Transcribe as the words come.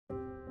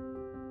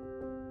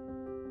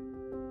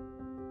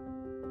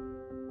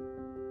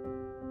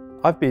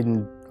I've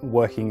been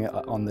working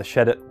on the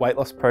Shed It weight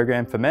loss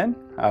program for men,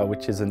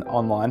 which is an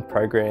online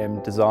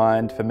program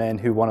designed for men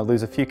who want to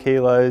lose a few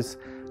kilos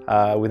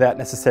without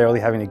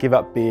necessarily having to give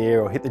up beer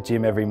or hit the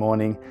gym every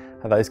morning,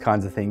 those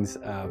kinds of things.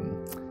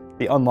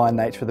 The online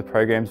nature of the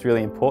program is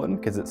really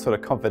important because it's sort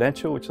of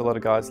confidential, which a lot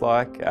of guys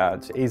like.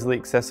 It's easily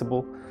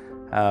accessible,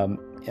 and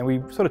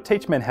we sort of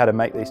teach men how to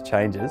make these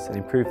changes and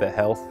improve their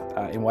health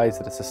in ways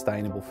that are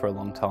sustainable for a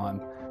long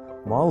time.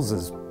 Myles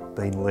has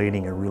been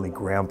leading a really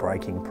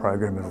groundbreaking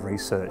program of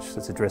research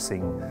that's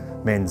addressing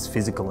men's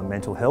physical and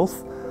mental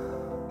health.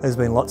 There's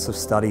been lots of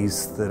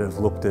studies that have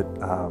looked at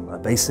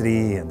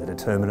obesity and the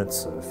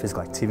determinants of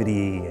physical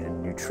activity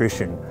and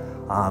nutrition.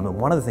 And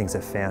one of the things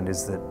they've found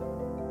is that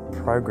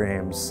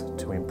programs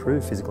to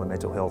improve physical and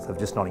mental health have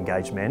just not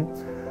engaged men.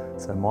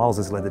 So Myles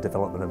has led the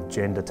development of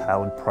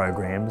gender-tailored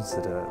programs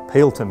that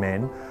appeal to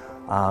men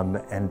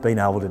and been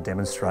able to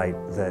demonstrate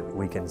that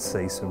we can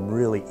see some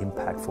really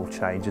impactful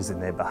changes in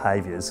their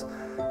behaviours,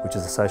 which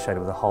is associated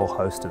with a whole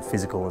host of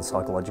physical and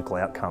psychological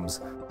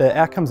outcomes. The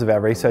outcomes of our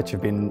research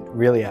have been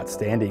really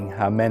outstanding.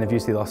 Men have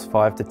usually lost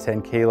 5 to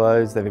 10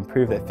 kilos, they've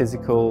improved their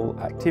physical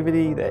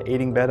activity, they're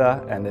eating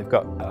better, and they've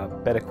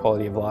got better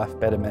quality of life,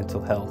 better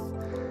mental health.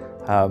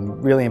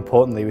 Really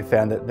importantly, we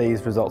found that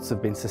these results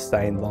have been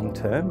sustained long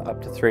term,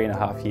 up to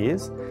 3.5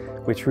 years,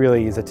 which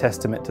really is a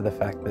testament to the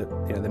fact that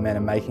the men are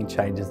making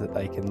changes that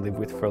they can live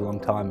with for a long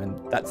time, and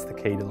that's the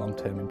key to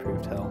long-term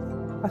improved health.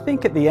 I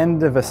think at the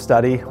end of a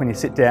study, when you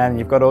sit down and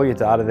you've got all your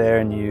data there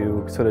and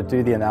you sort of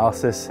do the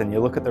analysis and you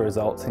look at the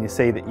results and you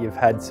see that you've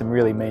had some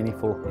really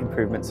meaningful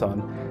improvements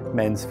on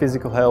men's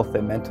physical health,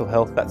 their mental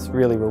health, that's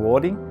really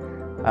rewarding.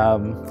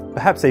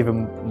 Perhaps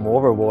even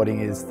more rewarding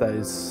is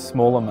those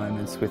smaller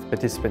moments with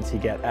participants you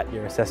get at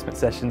your assessment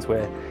sessions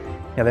where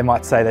they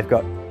might say they've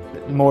got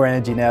more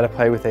energy now to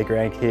play with their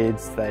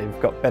grandkids,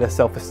 they've got better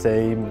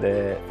self-esteem,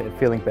 they're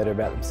feeling better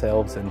about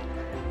themselves and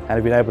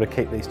have been able to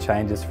keep these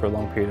changes for a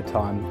long period of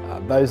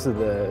time. Those are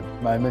the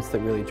moments that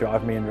really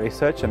drive me in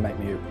research and make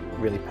me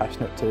really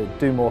passionate to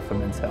do more for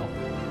men's health.